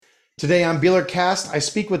Today on Beeler.Cast, I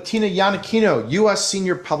speak with Tina Iannacchino, U.S.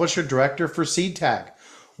 Senior Publisher Director for Seedtag.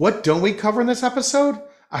 What don't we cover in this episode?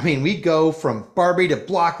 I mean, we go from Barbie to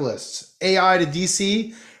block lists, AI to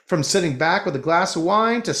DC, from sitting back with a glass of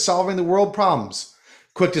wine to solving the world problems.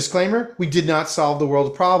 Quick disclaimer, we did not solve the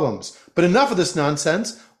world's problems. But enough of this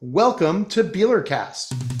nonsense. Welcome to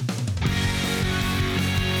Beeler.Cast.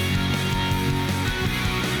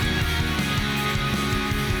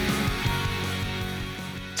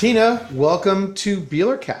 Tina, welcome to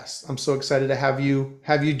Beeler.Cast. I'm so excited to have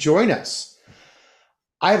you join us.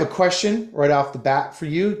 I have a question right off the bat for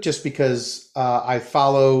you, just because I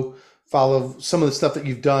follow some of the stuff that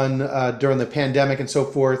you've done during the pandemic and so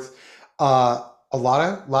forth. A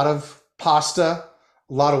lot of pasta,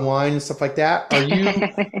 a lot of wine and stuff like that.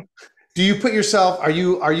 Do you put yourself? Are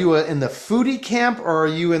you in the foodie camp, or are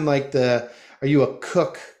you in are you a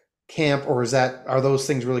cook camp, or are those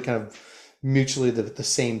things really kind of mutually the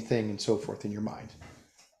same thing and so forth in your mind?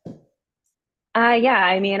 Yeah,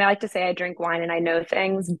 I mean, I like to say I drink wine and I know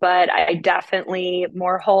things, but I definitely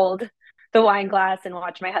more hold the wine glass and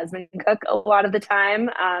watch my husband cook a lot of the time.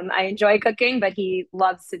 I enjoy cooking, but he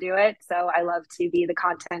loves to do it. So I love to be the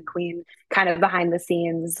content queen, kind of behind the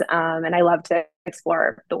scenes. And I love to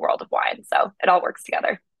explore the world of wine. So it all works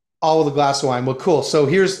together. All with a glass of wine. Well, cool. So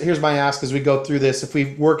here's my ask as we go through this. If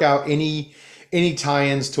we work out any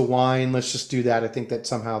tie-ins to wine, let's just do that. I think that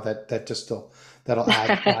somehow that just still that'll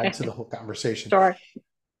add to the whole conversation. Sure.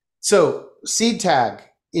 So Seedtag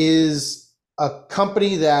is a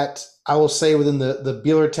company that I will say within the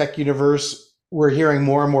Beeler Tech universe, we're hearing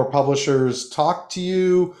more and more publishers talk to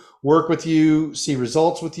you, work with you, see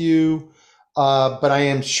results with you. But I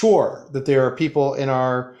am sure that there are people in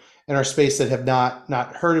our space that have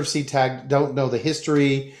not heard of Seedtag, don't know the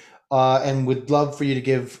history, and would love for you to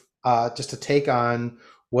give just a take on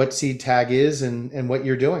what Seedtag is and what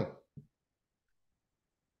you're doing.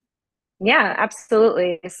 Yeah,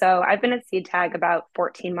 absolutely. So I've been at Seedtag about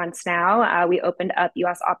 14 months now. We opened up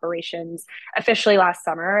US operations officially last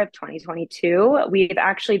summer of 2022. We've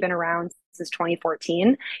actually been around since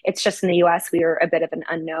 2014. It's just in the US, we are a bit of an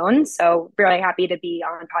unknown. So really happy to be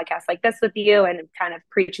on podcasts like this with you and kind of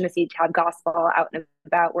preaching the Seedtag gospel out and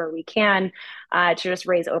about where we can to just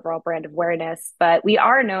raise overall brand awareness. But we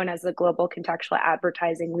are known as a global contextual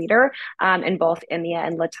advertising leader in both India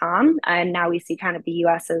and Latam. And now we see kind of the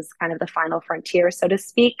US as kind of the final frontier, so to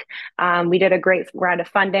speak. We did a great round of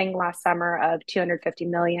funding last summer of 250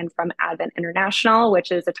 million from Advent International,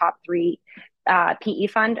 which is a top three PE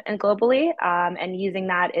fund and globally. And using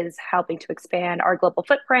that is helping to expand our global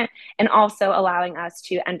footprint and also allowing us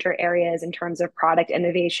to enter areas in terms of product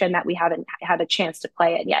innovation that we haven't had a chance to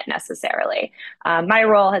play in yet necessarily. My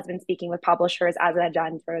role has been speaking with publishers, as I've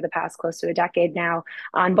done for the past close to a decade now,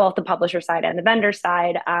 on both the publisher side and the vendor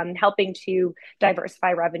side, helping to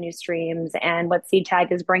diversify revenue streams. And what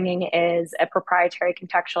Seedtag is bringing is a proprietary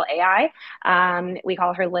contextual AI. We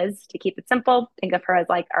call her Liz to keep it simple. Think of her as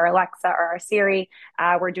like our Alexa or our Siri.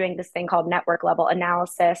 We're doing this thing called network level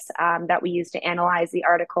analysis that we use to analyze the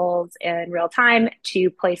articles in real time to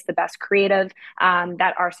place the best creative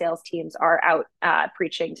that our sales teams are out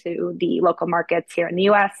preaching to the local markets here in the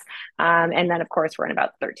US. And then, of course, we're in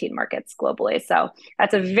about 13 markets globally. So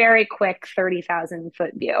that's a very quick 30,000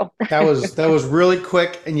 foot view. That was really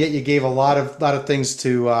quick, and yet you gave a lot of things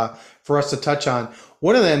to for us to touch on.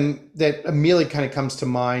 One of them that immediately kind of comes to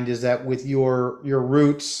mind is that with your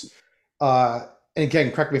roots, and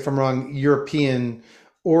again, correct me if I'm wrong, European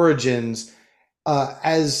origins,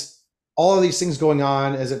 as all of these things going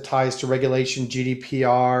on as it ties to regulation,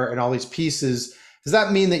 GDPR, and all these pieces, does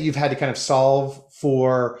that mean that you've had to kind of solve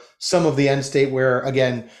for some of the end state where,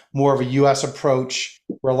 again, more of a US approach,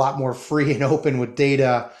 we're a lot more free and open with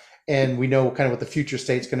data, and we know kind of what the future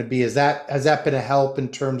state's going to be? Has that been a help in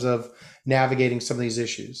terms of navigating some of these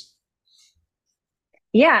issues?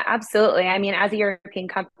 Yeah, absolutely. I mean, as a European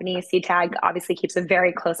company, CTAG obviously keeps a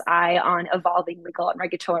very close eye on evolving legal and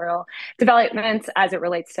regulatory developments as it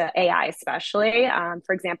relates to AI, especially.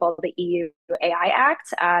 For example, the EU AI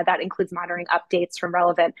Act that includes monitoring updates from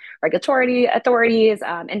relevant regulatory authorities,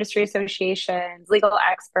 industry associations, legal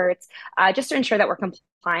experts, just to ensure that we're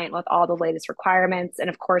compliant with all the latest requirements. And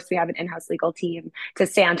of course, we have an in-house legal team to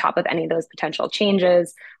stay on top of any of those potential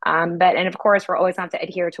changes. And of course, we're always going to have to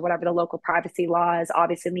adhere to whatever the local privacy laws.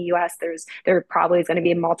 Obviously, in the U.S., there probably is going to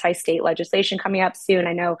be multi-state legislation coming up soon.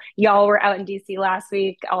 I know y'all were out in D.C. last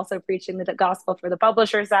week, also preaching the gospel for the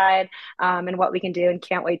publisher side and what we can do, and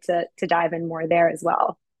can't wait to dive in more there as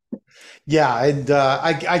well. Yeah, and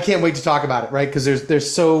I can't wait to talk about it, right? Because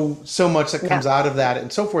there's so much that Yeah. comes out of that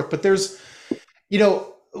and so forth. But there's, you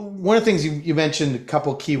know, one of the things you mentioned a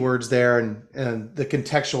couple keywords there, and the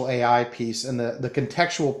contextual AI piece and the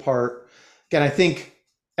contextual part. Again, I think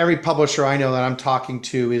every publisher I know that I'm talking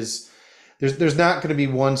to is there's not going to be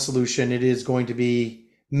one solution. It is going to be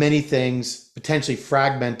many things potentially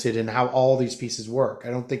fragmented in how all these pieces work. I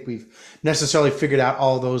don't think we've necessarily figured out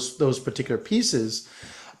all those particular pieces.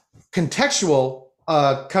 Contextual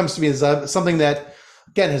comes to me as something that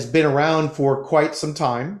again has been around for quite some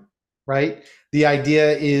time, right? The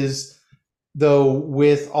idea is, though,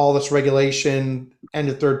 with all this regulation and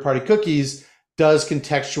the third party cookies, does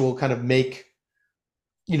contextual kind of make,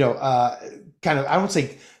 kind of, I would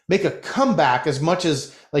say, make a comeback as much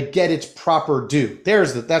as like get its proper due.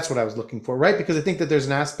 That's what I was looking for, right? Because I think that there's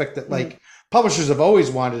an aspect that Mhm. like publishers have always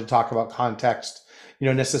wanted to talk about context,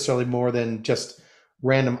 necessarily more than just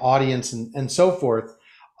random audience and so forth.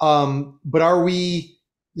 But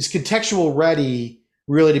is contextual ready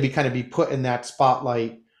really to be kind of be put in that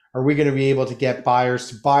spotlight? Are we going to be able to get buyers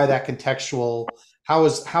to buy that contextual?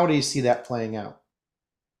 How do you see that playing out?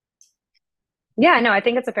 Yeah, no, I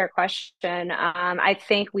think it's a fair question. I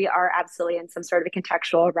think we are absolutely in some sort of a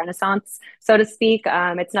contextual renaissance, so to speak.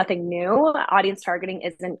 It's nothing new. Audience targeting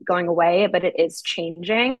isn't going away, but it is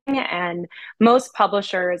changing. And most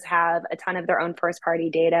publishers have a ton of their own first party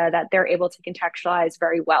data that they're able to contextualize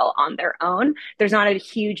very well on their own. There's not a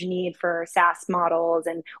huge need for SaaS models,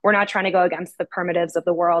 and we're not trying to go against the primitives of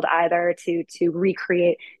the world either to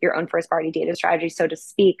recreate your own first party data strategy, so to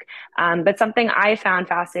speak. But something I found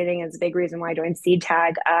fascinating is a big reason why I joined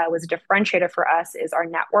Seedtag was a differentiator for us is our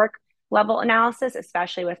network level analysis,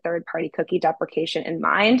 especially with third party cookie deprecation in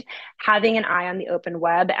mind. Having an eye on the open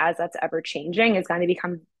web as that's ever changing is going to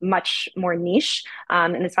become much more niche,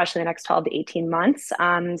 and especially the next 12 to 18 months.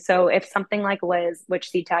 So if something like Liz,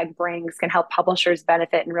 which Seedtag brings, can help publishers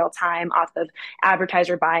benefit in real time off of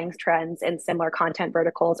advertiser buying trends and similar content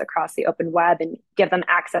verticals across the open web and give them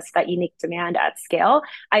access to that unique demand at scale,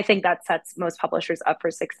 I think that sets most publishers up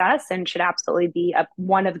for success and should absolutely be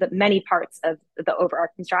one of the many parts of the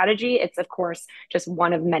overarching strategy. It's, of course, just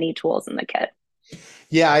one of many tools in the kit.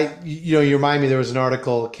 Yeah, you remind me, there was an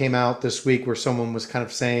article that came out this week where someone was kind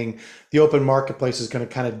of saying the open marketplace is going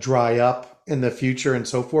to kind of dry up in the future and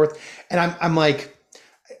so forth. And I'm like,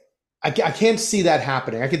 I can't see that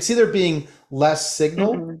happening. I can see there being less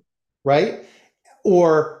signal, Mm-mm. right?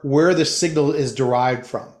 Or where the signal is derived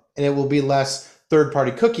from. And it will be less third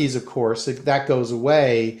party cookies, of course, if that goes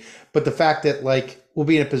away. But the fact that like we'll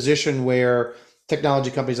be in a position where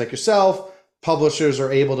technology companies like yourself, publishers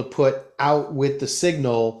are able to put out with the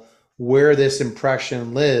signal where this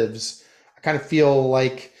impression lives. I kind of feel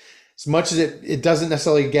like as much as it doesn't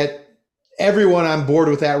necessarily get everyone on board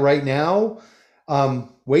with that right now,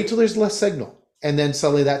 wait till there's less signal. And then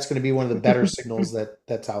suddenly that's going to be one of the better signals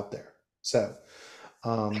that's out there. So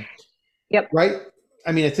um, Yep. right?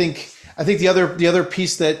 I mean, I think the other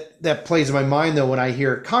piece that plays in my mind though when I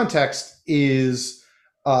hear context is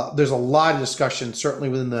there's a lot of discussion certainly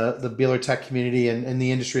within the Beeler tech community and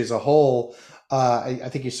the industry as a whole. I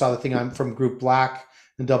think you saw the thing from Group Black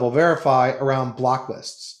and Double Verify around block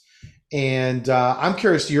lists, and I'm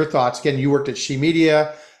curious to your thoughts. Again, you worked at She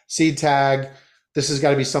Media, Seedtag. This has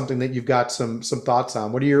got to be something that you've got some thoughts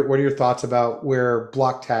on. What are your thoughts about where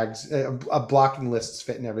block tags, blocking lists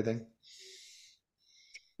fit and everything?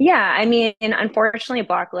 Yeah, I mean, unfortunately,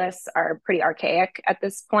 block lists are pretty archaic at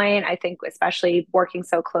this point. I think, especially working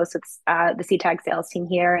so close with the CTAG sales team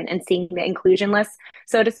here and seeing the inclusion lists,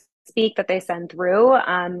 so to speak, that they send through,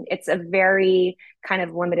 it's a very kind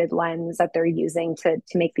of limited lens that they're using to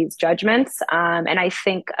make these judgments. And I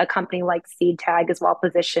think a company like CTAG is well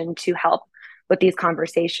positioned to help with these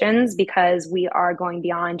conversations because we are going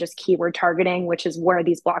beyond just keyword targeting, which is where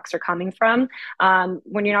these blocks are coming from.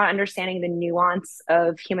 When you're not understanding the nuance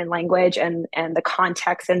of human language and the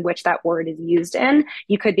context in which that word is used in,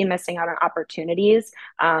 you could be missing out on opportunities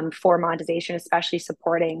for monetization, especially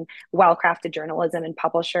supporting well-crafted journalism and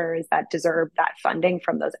publishers that deserve that funding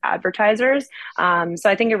from those advertisers. So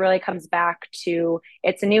I think it really comes back to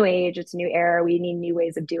it's a new age, it's a new era. We need new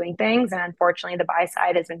ways of doing things, and unfortunately, the buy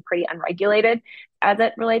side has been pretty unregulated as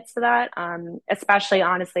it relates to that, especially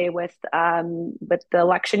honestly with the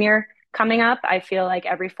election year coming up. I feel like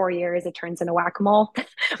every 4 years it turns into whack-a-mole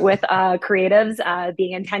with creatives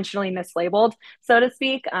being intentionally mislabeled, so to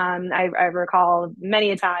speak. I recall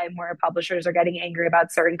many a time where publishers are getting angry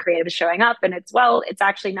about certain creatives showing up, and it's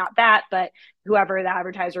actually not that, but whoever the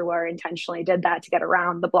advertiser were intentionally did that to get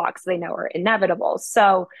around the blocks they know are inevitable.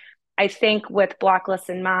 So I think with block lists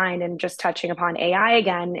in mind and just touching upon AI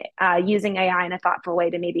again, using AI in a thoughtful way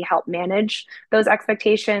to maybe help manage those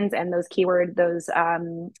expectations and those keywords, those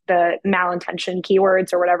the malintention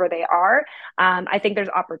keywords or whatever they are. I think there's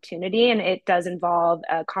opportunity, and it does involve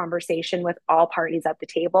a conversation with all parties at the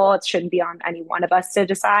table. It shouldn't be on any one of us to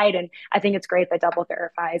decide. And I think it's great that Double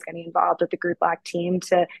Verify is getting involved with the Group Black team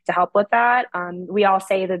to help with that. We all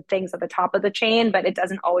say the things at the top of the chain, but it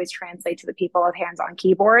doesn't always translate to the people with hands on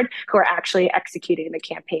keyboard who are actually executing the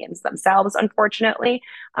campaigns themselves, unfortunately.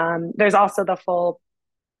 There's also the full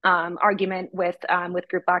argument with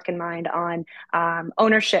Group Black in mind on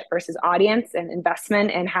ownership versus audience and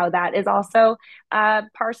investment, and how that is also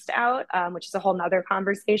parsed out, which is a whole nother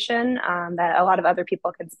conversation that a lot of other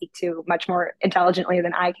people can speak to much more intelligently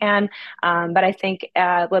than I can. But I think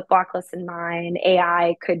with Blacklist in mind,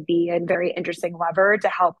 AI could be a very interesting lever to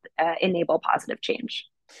help enable positive change.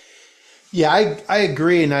 Yeah, I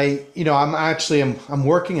agree, and I'm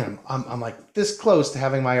working. I'm like this close to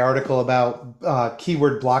having my article about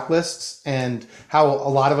keyword block lists and how a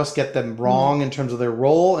lot of us get them Mm. wrong in terms of their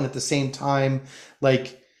role, and at the same time,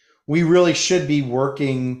 like we really should be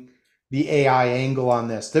working the AI angle on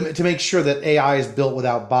this to make sure that AI is built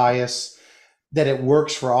without bias, that it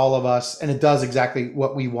works for all of us, and it does exactly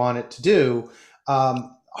what we want it to do.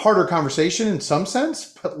 Harder conversation in some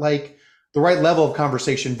sense, but like the right level of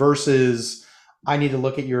conversation versus I need to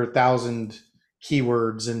look at your 1,000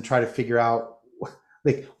 keywords and try to figure out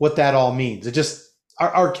like what that all means. It just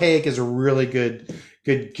archaic is a really good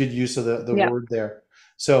use of the Yeah. word there.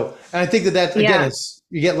 So, and I think that again Yeah. is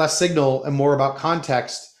you get less signal and more about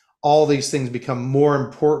context. All these things become more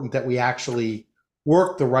important that we actually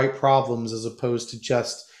work the right problems as opposed to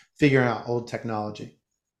just figuring out old technology.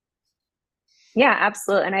 Yeah,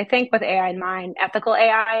 absolutely. And I think with AI in mind, ethical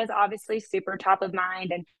AI is obviously super top of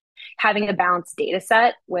mind. And having a balanced data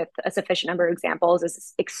set with a sufficient number of examples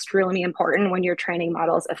is extremely important when you're training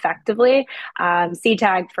models effectively.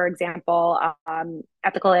 Seedtag, for example,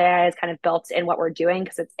 ethical AI is kind of built in what we're doing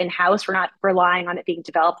because it's in house. We're not relying on it being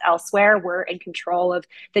developed elsewhere. We're in control of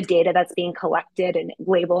the data that's being collected and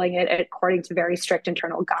labeling it according to very strict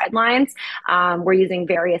internal guidelines. We're using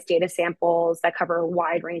various data samples that cover a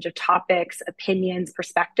wide range of topics, opinions,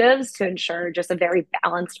 perspectives to ensure just a very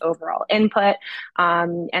balanced overall input.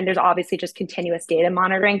 And there's obviously just continuous data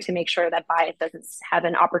monitoring to make sure that bias doesn't have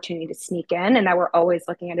an opportunity to sneak in, and that we're always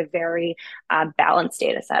looking at a very balanced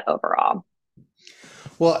data set overall.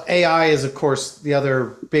 Well, AI is of course the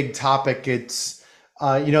other big topic. It's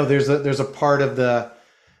there's a part of the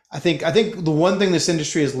I think the one thing this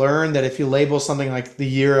industry has learned that if you label something like the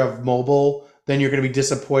year of mobile, then you're going to be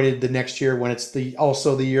disappointed the next year when it's the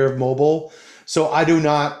also the year of mobile. So I do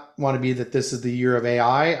not want to be that this is the year of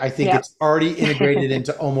AI. I think Yep. it's already integrated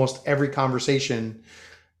into almost every conversation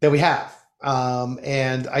that we have.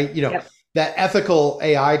 And Yep. that ethical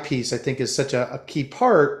AI piece I think is such a key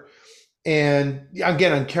part. And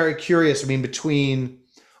again, I'm curious. I mean, between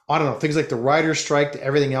I don't know things like the writer's strike to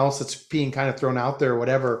everything else that's being kind of thrown out there, or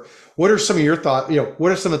whatever. What are some of your thoughts?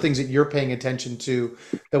 What are some of the things that you're paying attention to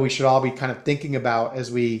that we should all be kind of thinking about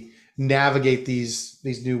as we navigate these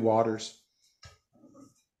new waters?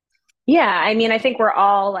 Yeah, I mean, I think we're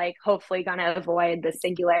all like hopefully going to avoid the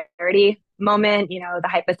singularity moment, the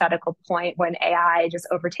hypothetical point when AI just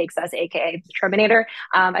overtakes us, aka the Terminator.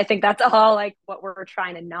 I think that's all like what we're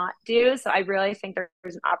trying to not do. So I really think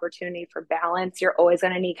there's an opportunity for balance. You're always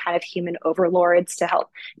going to need kind of human overlords to help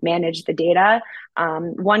manage the data.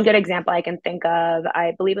 One good example I can think of,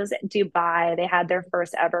 I believe it was Dubai. They had their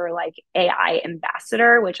first ever like AI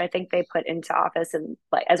ambassador, which I think they put into office in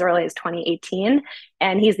like as early as 2018,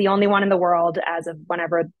 and he's the only one in the world as of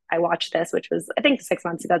whenever I watched this, which was I think 6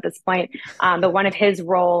 months ago at this point. But one of his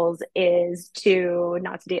roles is to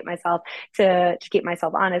not to date myself to keep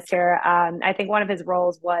myself honest here. I think one of his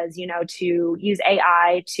roles was to use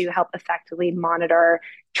AI to help effectively monitor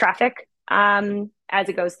traffic as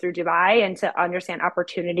it goes through Dubai and to understand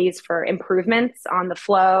opportunities for improvements on the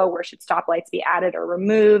flow, where should stoplights be added or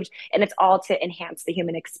removed. And it's all to enhance the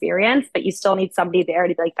human experience, but you still need somebody there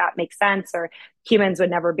to be like, that makes sense, or humans would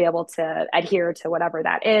never be able to adhere to whatever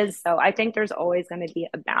that is. So I think there's always going to be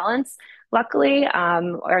a balance, luckily.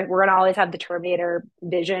 Or we're going to always have the Terminator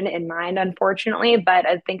vision in mind, unfortunately. But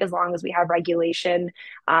I think as long as we have regulation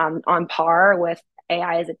on par with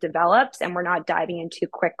AI as it develops, and we're not diving in too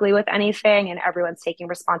quickly with anything, and everyone's taking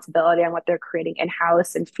responsibility on what they're creating in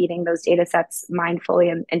house and feeding those data sets mindfully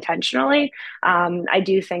and intentionally, I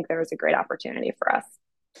do think there's a great opportunity for us.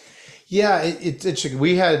 Yeah, it's interesting.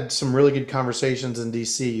 We had some really good conversations in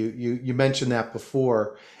DC. You mentioned that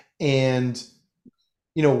before, and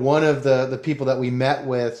one of the people that we met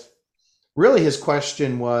with. really his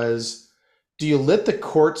question was, do you let the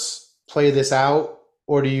courts play this out,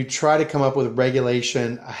 or do you try to come up with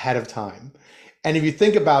regulation ahead of time? And if you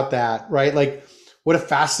think about that, right, like what a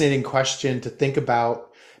fascinating question to think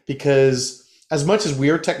about, because as much as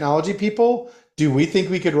we're technology people, do we think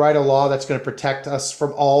we could write a law that's going to protect us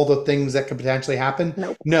from all the things that could potentially happen?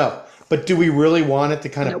 Nope. No. But do we really want it to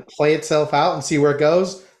kind of Nope. play itself out and see where it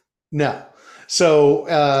goes? No. So,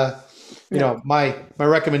 Nope. my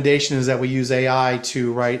recommendation is that we use AI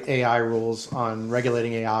to write AI rules on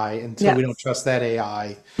regulating AI until we don't Yes. trust that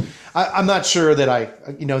AI. I'm not sure that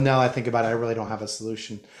now that I think about it, I really don't have a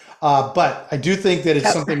solution. But I do think that it's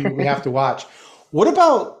Yep. something we have to watch. What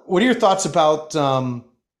are your thoughts about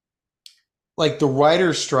like the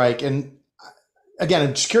writer's strike? And again,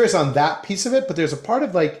 I'm just curious on that piece of it, but there's a part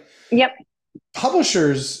of like Yep.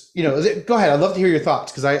 publishers, go ahead. I'd love to hear your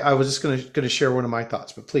thoughts because I was just gonna share one of my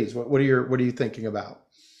thoughts, but please, what are you thinking about?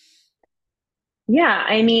 Yeah,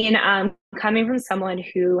 I mean, coming from someone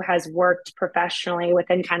who has worked professionally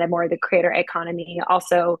within kind of more of the creator economy,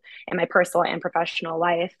 also in my personal and professional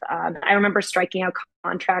life, I remember striking out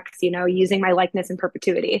contracts, using my likeness in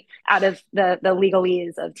perpetuity out of the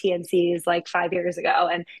legalese of TNCs like 5 years ago.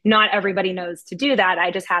 And not everybody knows to do that.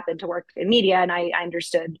 I just happened to work in media, and I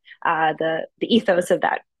understood the ethos of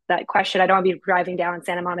that question. I don't want to be driving down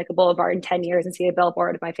Santa Monica Boulevard in 10 years and see a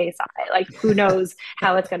billboard with my face on it. Like, who knows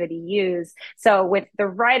how it's going to be used? So, with the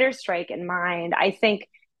writer's strike in mind, I think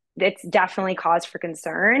it's definitely cause for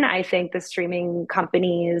concern. I think the streaming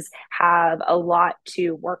companies have a lot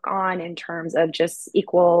to work on in terms of just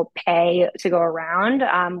equal pay to go around.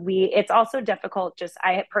 It's also difficult. Just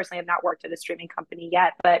I personally have not worked at a streaming company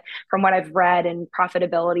yet, but from what I've read, and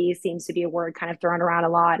profitability seems to be a word kind of thrown around a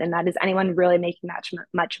lot, and that is anyone really making that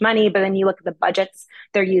much money. But then you look at the budgets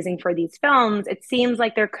they're using for these films, it seems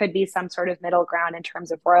like there could be some sort of middle ground in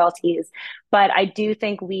terms of royalties. But I do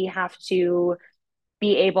think we have to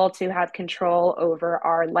be able to have control over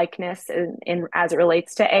our likeness as it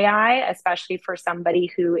relates to AI, especially for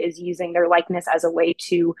somebody who is using their likeness as a way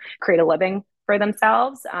to create a living for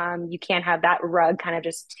themselves. You can't have that rug kind of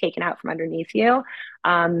just taken out from underneath you.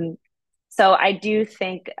 Um, so I do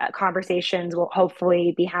think conversations will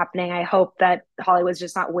hopefully be happening. I hope that Hollywood's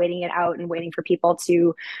just not waiting it out and waiting for people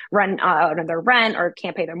to run out of their rent or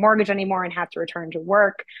can't pay their mortgage anymore and have to return to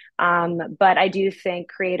work. But I do think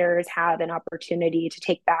creators have an opportunity to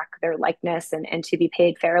take back their likeness and to be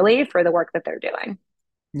paid fairly for the work that they're doing.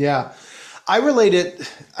 Yeah, I relate it.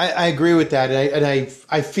 I agree with that, and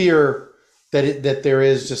I fear that there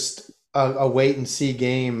is just a wait and see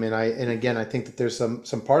game, and again I think that there's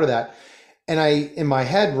some part of that, and I in my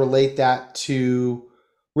head relate that to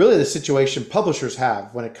really the situation publishers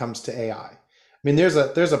have when it comes to AI. I mean, there's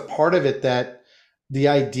a part of it that the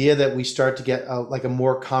idea that we start to get like a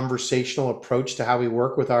more conversational approach to how we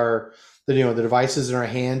work with the devices in our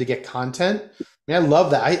hand to get content. I mean, I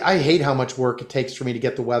love that. I hate how much work it takes for me to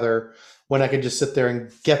get the weather when I could just sit there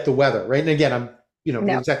and get the weather, right? And again,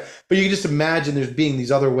 No, but you can just imagine there's being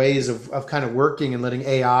these other ways of kind of working and letting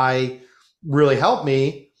AI really help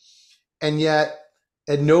me. And yet,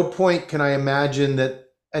 at no point can I imagine that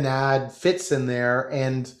an ad fits in there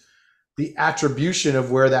and the attribution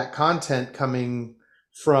of where that content coming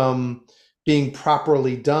from being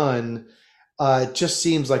properly done just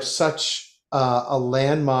seems like such a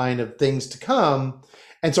landmine of things to come.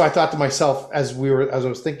 And so I thought to myself, as I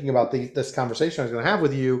was thinking about this conversation I was going to have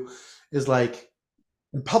with you, is like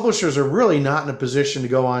publishers are really not in a position to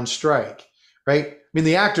go on strike, right? I mean,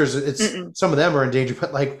 the actors, it's mm-mm. some of them are in danger,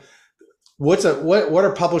 but like, what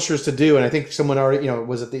are publishers to do? And I think someone already,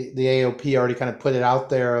 was it the AOP already kind of put it out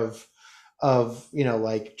there of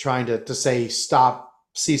like trying to say stop,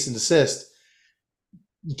 cease and desist.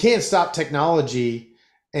 You can't stop technology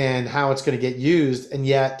and how it's going to get used, and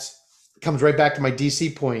yet it comes right back to my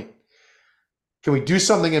DC point. Can we do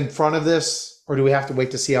something in front of this, or do we have to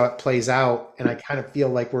wait to see how it plays out? And I kind of feel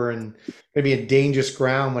like we're in maybe a dangerous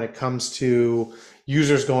ground when it comes to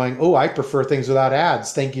users going, oh, I prefer things without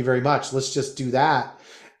ads, thank you very much, let's just do that,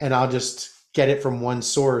 and I'll just get it from one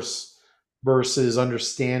source, versus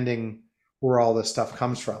understanding where all this stuff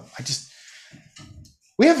comes from.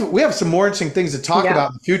 We have some more interesting things to talk Yeah,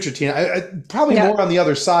 about in the future, Tina. Probably yeah, more on the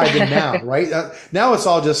other side than now, right? Now it's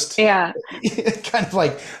all just yeah. kind of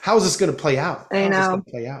like, how is this going to play out? I How is this going know.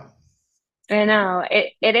 to play out? I know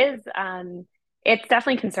it is. It's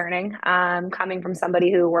definitely concerning. Coming from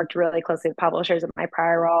somebody who worked really closely with publishers in my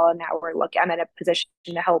prior role, and now I'm in a position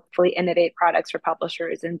to hopefully innovate products for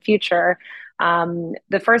publishers in future.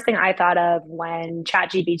 The first thing I thought of when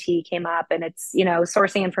ChatGPT came up and it's,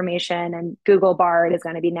 sourcing information and Google Bard is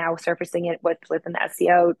going to be now surfacing it within the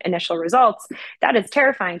SEO initial results. That is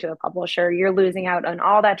terrifying to a publisher. You're losing out on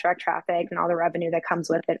all that direct traffic and all the revenue that comes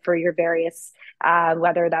with it for your various,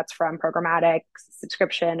 whether that's from programmatic,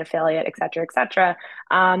 subscription, affiliate, et cetera, et cetera.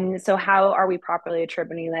 So how are we properly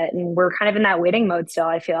attributing it? And we're kind of in that waiting mode still,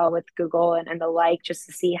 I feel, with Google and the like, just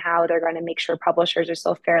to see how they're going to make sure publishers are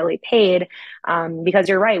still fairly paid. Because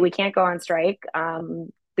you're right, we can't go on strike.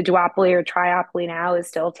 The duopoly or triopoly now is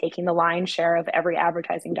still taking the lion's share of every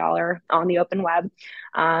advertising dollar on the open web.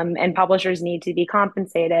 And publishers need to be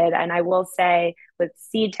compensated. And I will say, with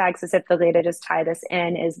Seedtag specifically, to just tie this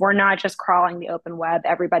in, is we're not just crawling the open web,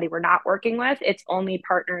 everybody we're not working with. It's only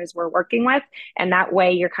partners we're working with. And that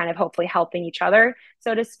way you're kind of hopefully helping each other,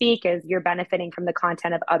 so to speak, as you're benefiting from the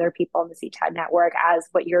content of other people in the Seedtag network as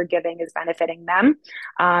what you're giving is benefiting them.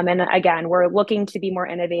 And again, we're looking to be more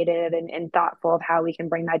innovative and thoughtful of how we can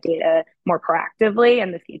bring that data more proactively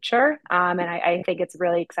in the future. And I think it's a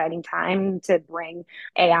really exciting time to bring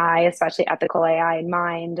AI, especially ethical AI, in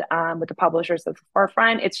mind, with the publishers at the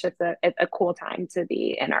forefront. It's just a cool time to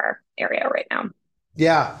be in our area right now.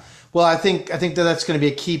 Yeah. Well, I think that that's going to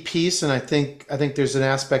be a key piece, and I think there's an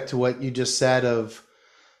aspect to what you just said of,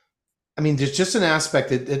 I mean, there's just an aspect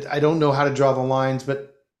that I don't know how to draw the lines,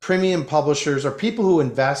 but premium publishers or people who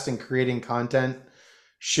invest in creating content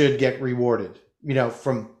should get rewarded,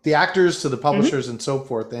 from the actors to the Mm-hmm. publishers and so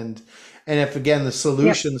forth. And if again the Yep.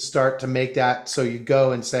 solutions start to make that so you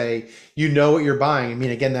go and say, what you're buying. I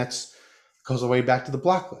mean, again, that's goes all the way back to the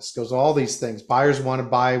blacklist, goes all these things. Buyers want to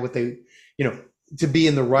buy what they, you know, to be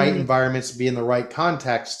in the right Mm-hmm. environments, to be in the right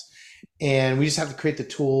context. And we just have to create the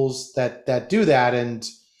tools that do that. And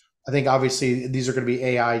I think obviously these are going to be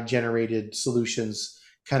AI generated solutions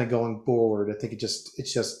kind of going forward. I think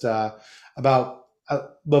it's just about, I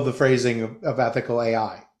love the phrasing of ethical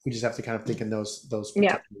AI. We just have to kind of think in those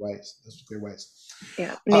Yeah. particular ways, those particular ways.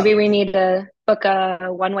 Yeah. Uh, Maybe we need to book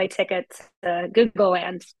a one-way ticket to Google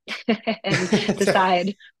Land and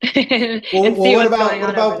decide well, and well, see what what's about going what on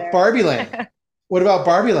over about there. Barbie Land? What about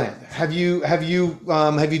Barbie Land? Have you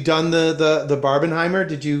done the Barbenheimer?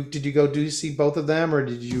 Did you go do see both of them, or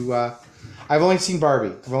did you? I've only seen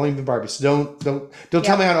Barbie. I've only been Barbie. So don't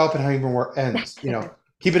tell me Yep. how Oppenheimer ends.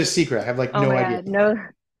 Keep it a secret. I have like Oh no my idea. God. No,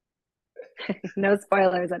 no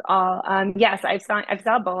spoilers at all. Yes, I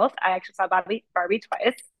saw both. I actually saw Barbie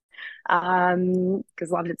twice.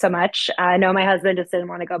 Because loved it so much. I know my husband just didn't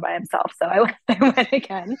want to go by himself, so I went, I went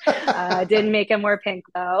again. Didn't make him wear pink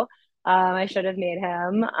though. I should have made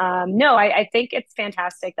him. No, I think it's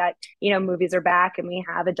fantastic that movies are back and we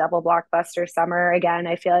have a double blockbuster summer again.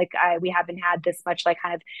 I feel like we haven't had this much like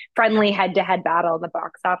kind of friendly head-to-head battle in the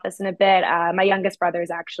box office in a bit. My youngest brother is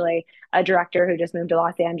actually a director who just moved to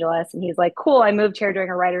Los Angeles, and he's like, "Cool, I moved here during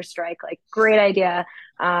a writer's strike. Like, great idea."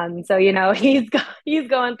 So he's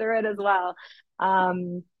going through it as well.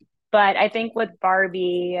 Um, but I think with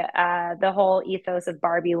Barbie, the whole ethos of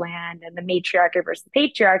Barbie Land and the matriarchy versus the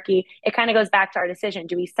patriarchy, it kind of goes back to our decision: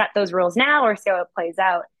 do we set those rules now or see how it plays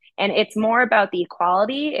out? And it's more about the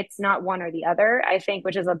equality. It's not one or the other, I think,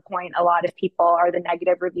 which is a point a lot of people are the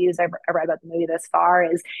negative reviews I've read about the movie thus far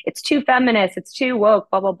is it's too feminist, it's too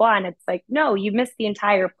woke, blah, blah, blah. And it's like, no, you missed the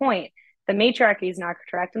entire point. The matriarchy is not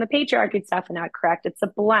correct and the patriarchy stuff is not correct. It's a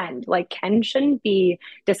blend. Like Ken shouldn't be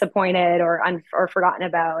disappointed or forgotten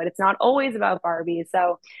about. It's not always about Barbie.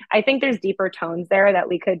 So I think there's deeper tones there that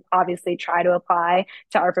we could obviously try to apply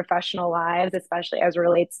to our professional lives, especially as it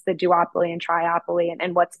relates to the duopoly and triopoly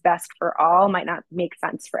and what's best for all might not make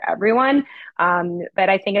sense for everyone. But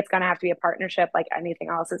I think it's going to have to be a partnership like anything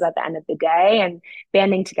else is at the end of the day. And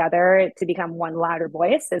banding together to become one louder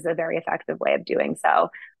voice is a very effective way of doing so.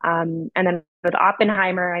 And then with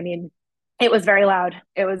Oppenheimer, I mean, it was very loud.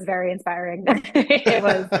 It was very inspiring. It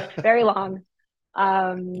was very long.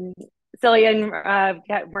 Um, Cillian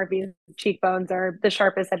Murphy's cheekbones are the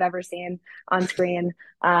sharpest I've ever seen on screen.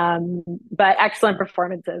 But excellent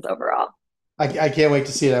performances overall. I can't wait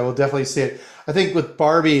to see it. I will definitely see it. I think with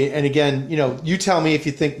Barbie, and again, you tell me if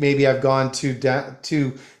you think maybe I've gone too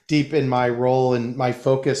deep in my role and my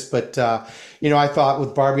focus, but I thought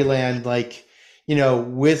with Barbie Land, like,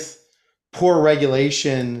 with poor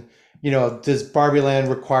regulation, does Barbie Land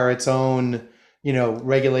require its own,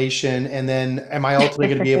 regulation? And then am I ultimately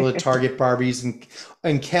going to be able to target Barbies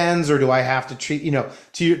and Kens, or do I have to treat,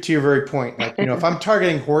 to your very point, like, if I'm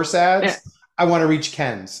targeting horse Yeah. ads, I want to reach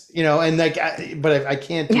Ken's, and like, but I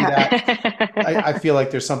can't do that. I feel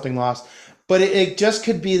like there's something lost, but it just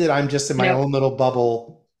could be that I'm just in my Nope. own little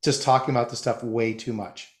bubble, just talking about the stuff way too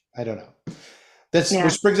much. I don't know. That's Yeah.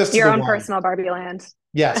 which brings us to Your the own wine. personal Barbie land.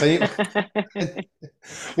 Yes,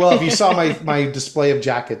 well, if you saw my display of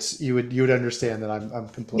jackets, you would understand that I'm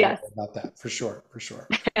completely Yes. about that for sure, for sure.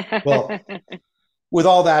 Well, with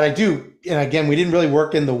all that, I do, and again, we didn't really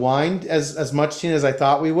work in the wine as much, Tina, as I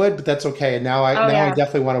thought we would, but that's okay. And Oh now I yeah.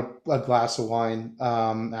 definitely want a glass of wine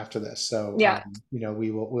after this. So Yeah.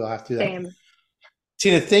 we'll have to do that. Same.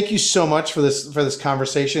 Tina, thank you so much for this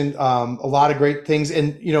conversation. A lot of great things,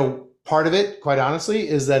 and part of it, quite honestly,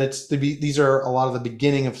 is that these are a lot of the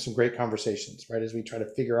beginning of some great conversations, right? As we try to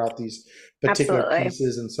figure out these particular Absolutely.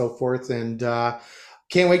 pieces and so forth, and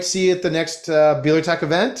can't wait to see you at the next Beeler.Tech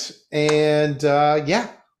event. And yeah,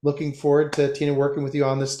 looking forward to Tina working with you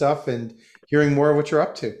on this stuff and hearing more of what you're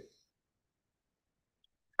up to.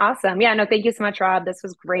 Awesome. Yeah, no, thank you so much, Rob. This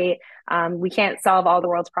was great. We can't solve all the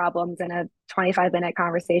world's problems in a 25-minute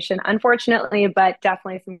conversation, unfortunately, but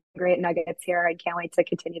definitely some great nuggets here. I can't wait to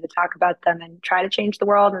continue to talk about them and try to change the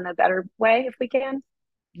world in a better way if we can.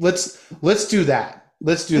 Let's do that.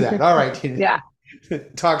 Let's do that. All right, Tina. Yeah.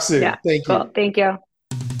 Talk Yeah. soon. Thank Cool. you. Thank you.